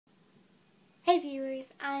Hey viewers,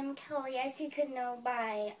 I'm Kelly, as you could know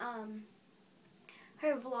by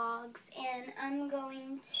her vlogs, and I'm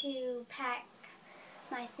going to pack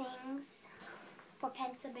my things for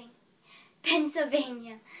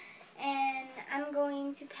Pennsylvania, and I'm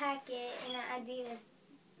going to pack it in an Adidas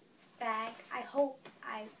bag. I hope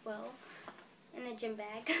I will, in a gym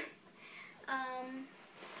bag.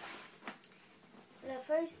 The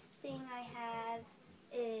first thing I have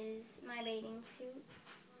is my bathing suit.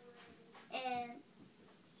 And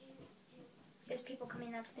there's people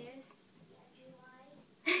coming upstairs.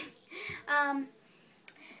 I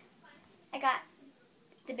got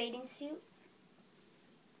the bathing suit.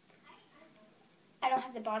 I don't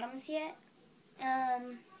have the bottoms yet.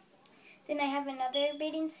 Then I have another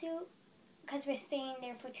bathing suit because we're staying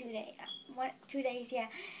there for 2 days. 2 days, yeah.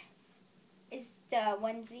 Is the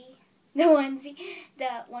onesie,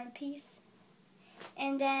 the one piece,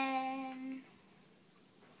 and then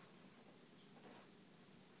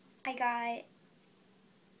I got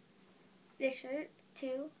this shirt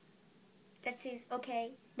too that says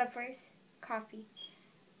okay, but first coffee,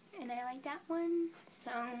 and I like that one,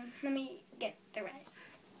 so let me get the rest.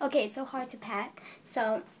 Okay, it's so hard to pack,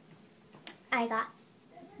 so I got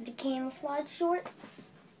the camouflage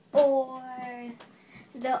shorts or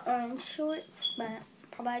the orange shorts, but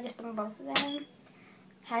probably I just bring both of them.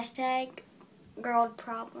 Hashtag girl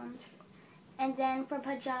problems. And then for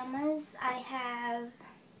pajamas, I have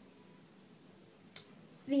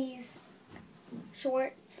these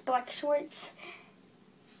shorts, black shorts,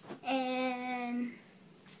 and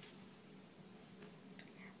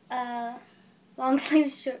a long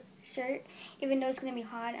sleeve shirt. Even though it's going to be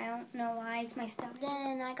hot, I don't know why, it's my stuff.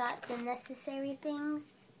 Then I got the necessary things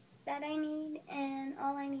that I need, and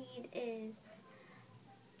all I need is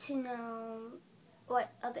to know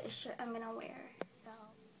what other shirt I'm going to wear. So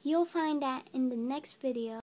you'll find that in the next video.